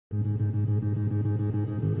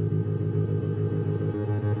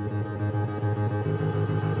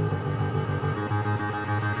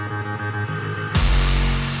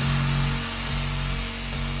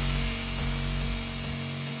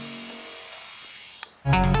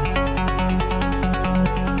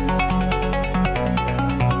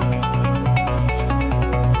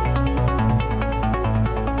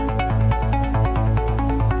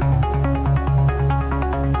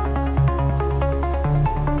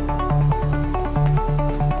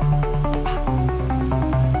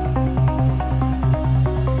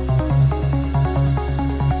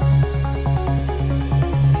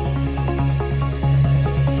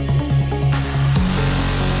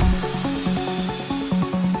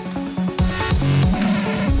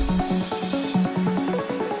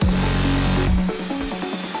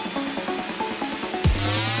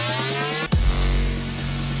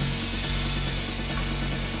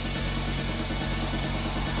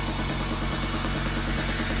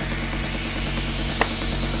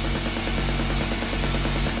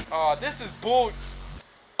Oh, this is bull.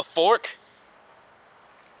 A fork?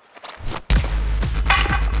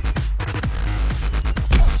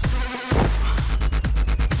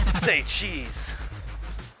 Say cheese.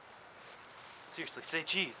 Seriously, say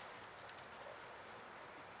cheese.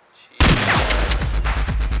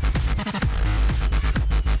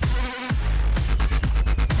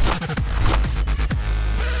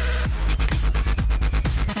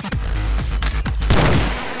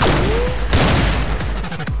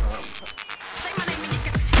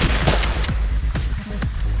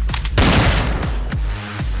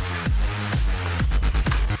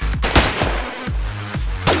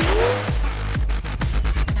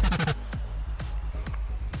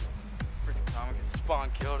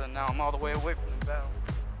 Killed, and now I'm all the way away from the battle.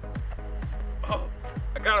 Oh,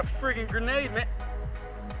 I got a friggin' grenade, man.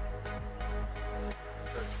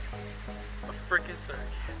 A frickin' surge.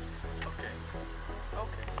 Okay.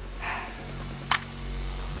 Okay.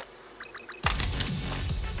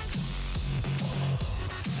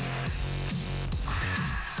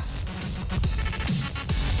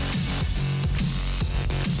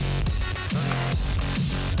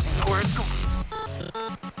 Ain't know where it's going.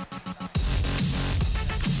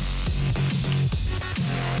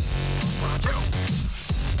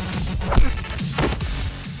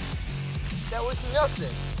 That was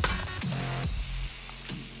nothing.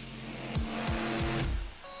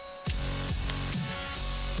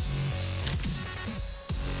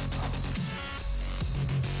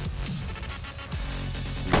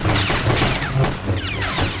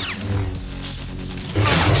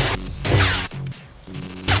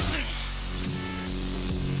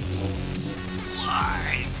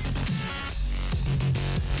 Why?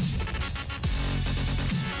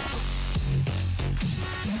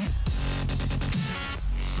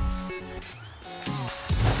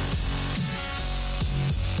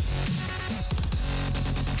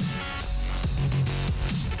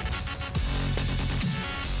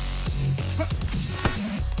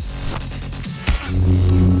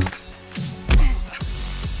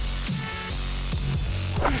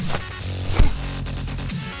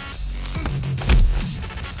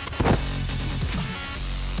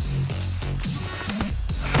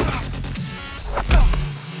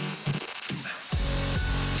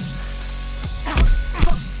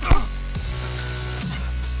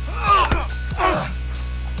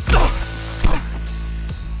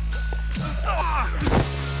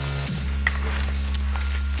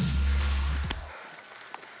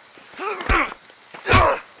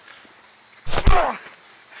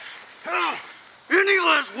 Any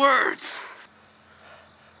last words?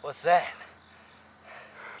 What's that?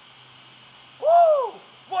 Woo!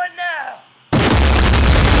 What now?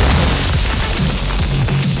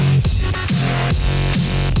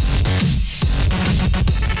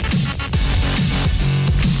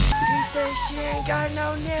 He says she ain't got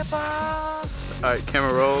no nipples. Alright,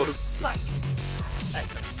 camera rolls. Fuck. That's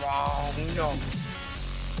the wrong number.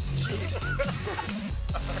 Jesus.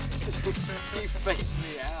 He faked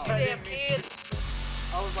me out. Damn kid.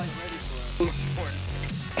 I was like ready for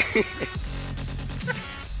it.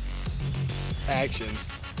 Action.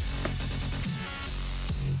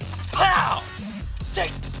 Pow!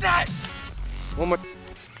 Take that! One more.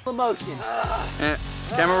 Emotion. And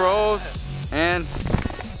camera rolls. And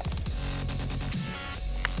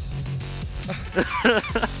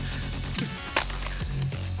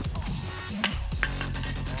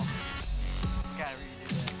Gotta redo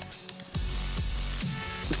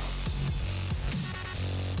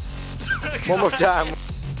that. One more time.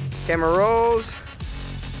 Camera rolls.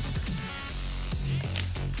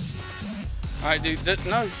 alright, dude.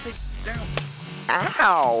 No, stick down.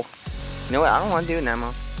 Ow! You know what? I don't want to do it now,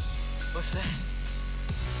 Mom. What's that?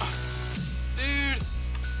 Dude.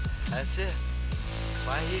 That's it. That's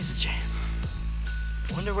why he's the champ.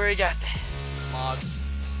 Wonder where he got that. Mod.